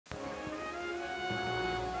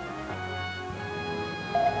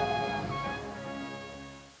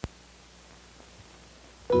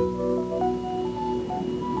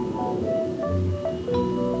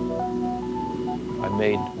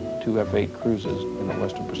2 F-8 cruises in the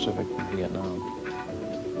Western Pacific in Vietnam.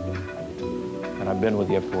 And I've been with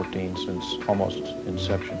the F-14 since almost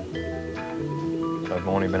inception. I've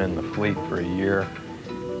only been in the fleet for a year.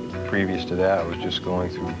 Previous to that, I was just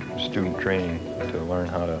going through student training to learn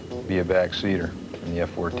how to be a backseater in the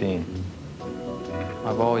F-14.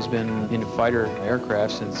 I've always been into fighter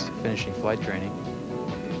aircraft since finishing flight training.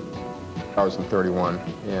 I was in 31,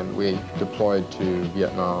 and we deployed to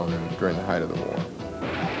Vietnam during the height of the war.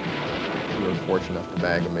 We were fortunate enough to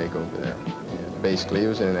bag a MiG over there. And basically, it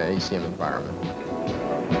was in an ACM environment.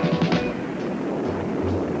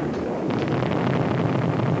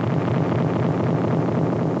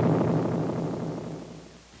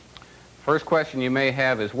 First question you may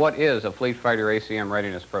have is, what is a Fleet Fighter ACM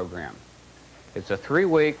Readiness Program? It's a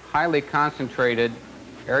 3-week, highly concentrated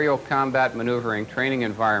aerial combat maneuvering training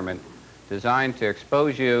environment designed to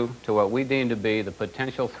expose you to what we deem to be the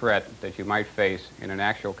potential threat that you might face in an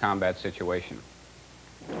actual combat situation.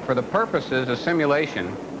 For the purposes of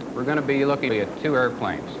simulation, we're going to be looking at 2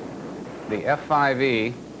 airplanes. The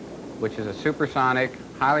F-5E, which is a supersonic,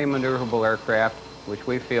 highly maneuverable aircraft, which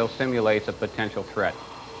we feel simulates a potential threat.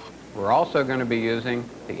 We're also going to be using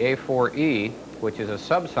the A-4E, which is a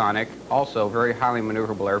subsonic, also very highly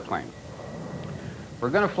maneuverable airplane. We're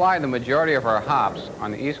going to fly the majority of our hops on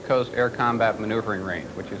the East Coast Air Combat Maneuvering Range,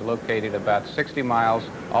 which is located about 60 miles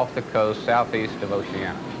off the coast southeast of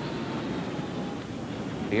Oceana.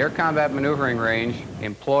 The Air Combat Maneuvering Range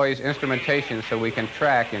employs instrumentation so we can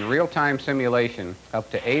track in real-time simulation up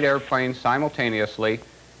to 8 airplanes simultaneously,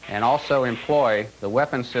 and also employ the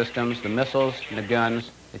weapon systems, the missiles, and the guns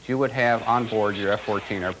that you would have on board your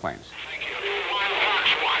F-14 airplanes.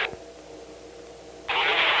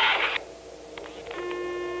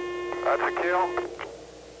 That's a kill.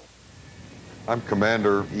 I'm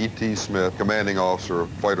Commander E.T. Smith, Commanding Officer of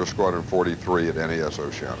Fighter Squadron 43 at NAS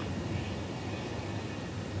Oceana.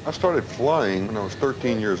 I started flying when I was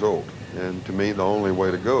 13 years old, and to me the only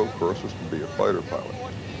way to go, of course, was to be a fighter pilot.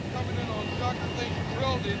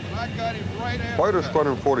 Fighter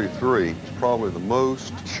Squadron 43 is probably the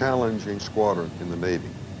most challenging squadron in the Navy.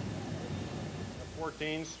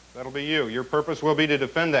 F-14s, that'll be you. Your purpose will be to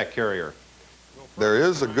defend that carrier. There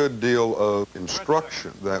is a good deal of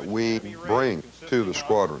instruction that we bring to the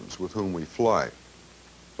squadrons with whom we fly.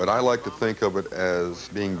 But I like to think of it as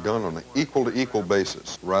being done on an equal-to-equal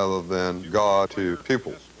basis rather than God to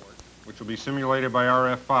pupils. Which will be simulated by our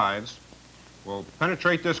F-5s. We'll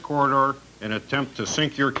penetrate this corridor and attempt to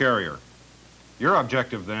sink your carrier. Your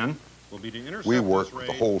objective, then, will be to intercept We work this with raid,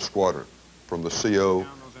 the whole squadron, from the CO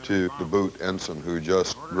to the boot ensign who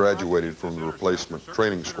just graduated from the replacement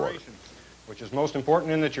training squadron. which is most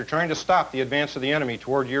important in that you're trying to stop the advance of the enemy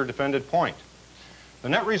toward your defended point. The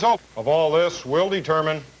net result of all this will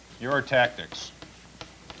determine your tactics.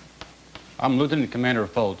 I'm Lieutenant Commander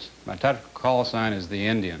Foltz. My tactical call sign is the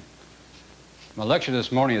Indian. My lecture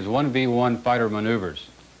this morning is 1v1 fighter maneuvers.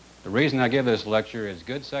 The reason I give this lecture is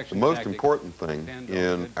good section The most tactics important thing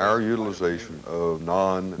in our utilization of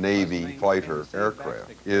non-Navy fighter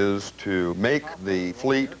aircraft is to make the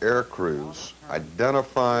fleet air crews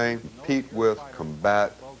identify, compete with,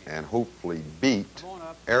 combat, and hopefully beat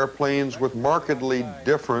airplanes with markedly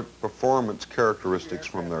different performance characteristics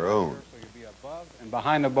from their own. and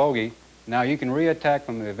behind the bogey. Now you can re-attack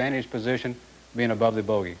from the advantage position, being above the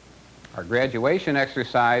bogey. Our graduation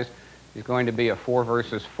exercise is going to be a 4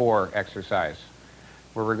 versus 4 exercise,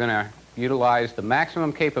 where we're going to utilize the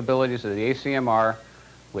maximum capabilities of the ACMR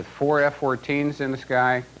with 4 F-14s in the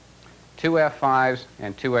sky, 2 F-5s,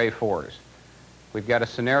 and 2 A-4s. We've got a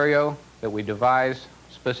scenario that we devised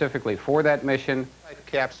specifically for that mission.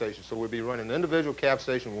 Cap station, so we'll be running an individual cap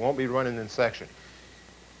station. We won't be running in section.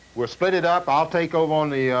 We'll split it up. I'll take over on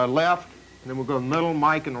the left, and then we'll go in the middle,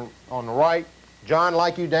 Mike on the right. John,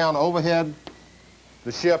 like you down overhead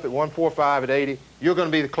the ship at 145 at 80, you're going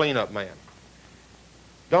to be the cleanup man.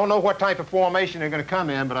 Don't know what type of formation they're going to come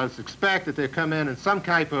in, but I suspect that they'll come in some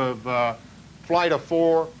type of flight of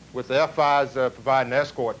 4 with the F-5s providing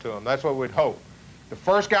escort to them. That's what we'd hope. The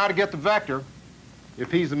first guy to get the vector,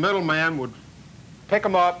 if he's the middleman, would pick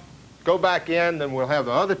them up, go back in, then we'll have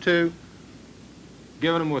the other 2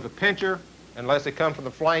 giving them with a pincher, unless they come from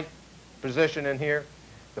the flank position in here.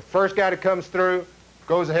 The first guy that comes through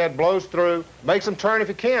goes ahead, blows through, makes him turn if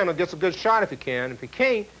he can, or gets a good shot if he can. If he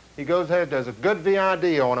can't, he goes ahead, does a good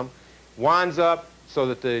VID on him, winds up so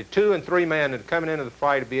that the 2 and 3 men that are coming into the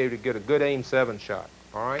fight will be able to get a good aim 7 shot.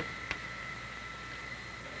 All right?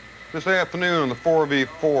 This afternoon on the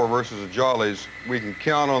 4v4 versus the Jollies, we can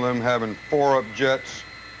count on them having 4-up jets,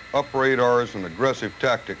 up radars, and aggressive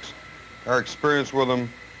tactics. Our experience with them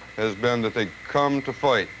has been that they come to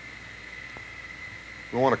fight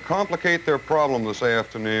We want to complicate their problem this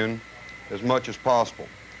afternoon as much as possible.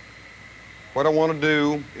 What I want to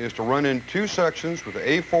do is to run in two sections with the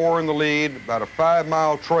A4 in the lead, about a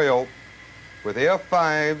 5-mile trail, with the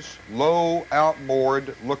F5s low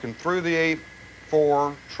outboard, looking through the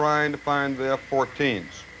A4, trying to find the F-14s.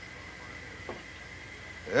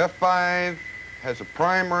 The F5 has a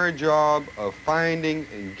primary job of finding,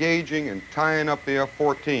 engaging, and tying up the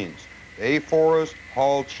F-14s. The A4s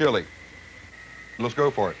haul chili. Let's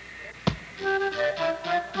go for it.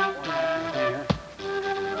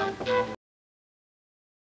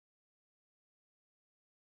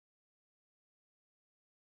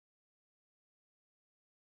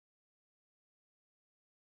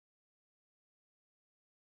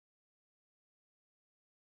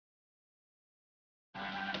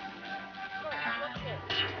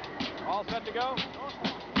 All set to go?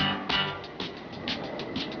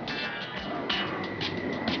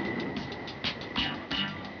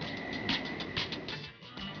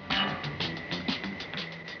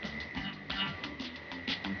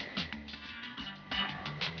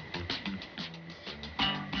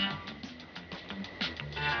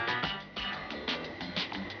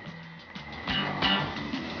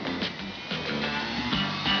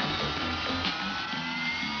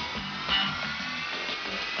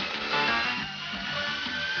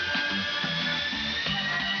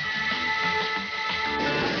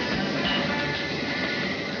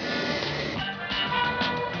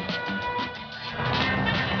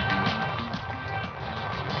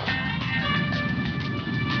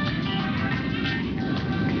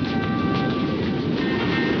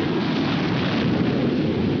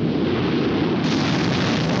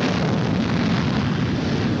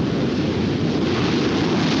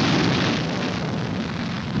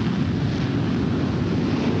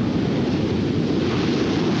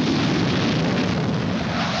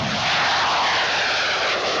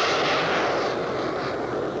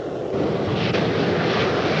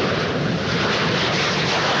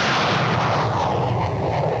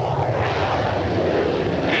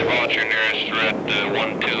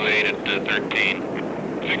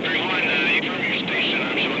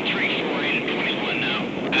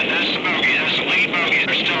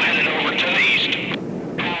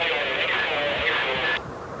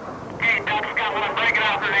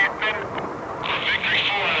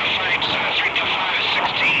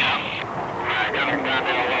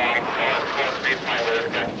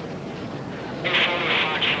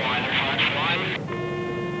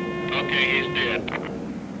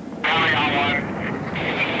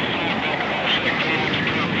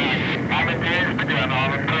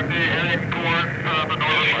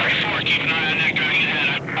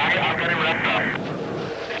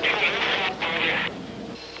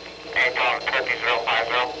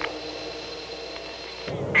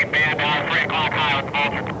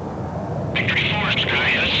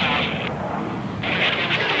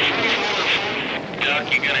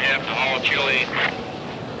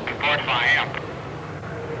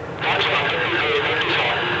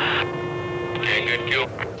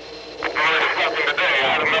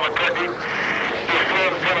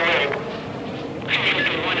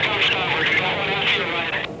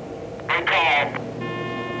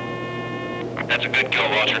 That's a good kill,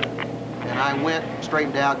 Roger. And I went,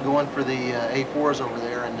 straightened out, going for the A4s over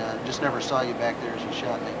there, and just never saw you back there as you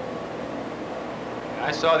shot me.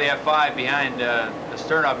 I saw the F5 behind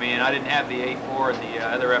astern of me, and I didn't have the A4 and the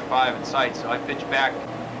other F5 in sight, so I pitched back.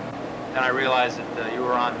 Then I realized that you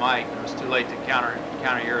were on Mike, and it was too late to counter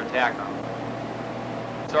your attack on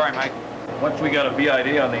him. Sorry, Mike. Once we got a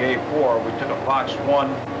BID on the A4, we took a Fox 1,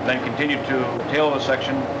 then continued to tail the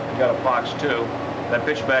section and got a Fox 2, then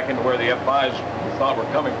pitched back into where the F5s we thought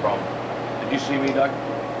were coming from. Did you see me, Doug?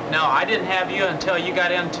 No, I didn't have you until you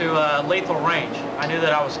got into lethal range. I knew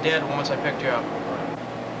that I was dead once I picked you up.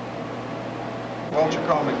 Vulture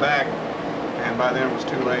called me back, and by then it was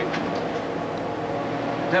too late.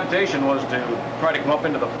 The temptation was to try to come up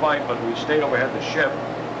into the fight, but we stayed overhead the ship,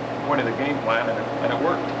 according to the game plan, and it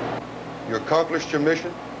worked. You accomplished your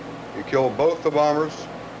mission. You killed both the bombers.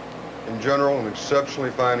 In general, an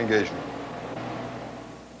exceptionally fine engagement.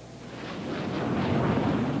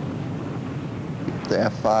 The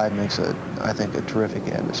F5 makes, I think, a terrific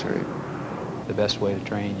adversary. The best way to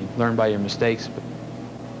train, you learn by your mistakes, but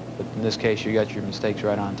in this case, you got your mistakes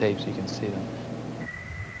right on tape so you can see them.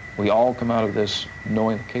 We all come out of this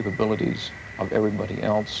knowing the capabilities of everybody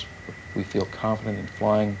else. We feel confident in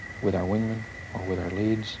flying with our wingmen or with our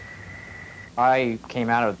leads. I came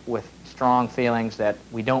out of with strong feelings that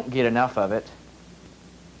we don't get enough of it.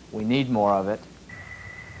 We need more of it.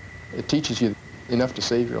 It teaches you enough to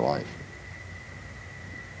save your life.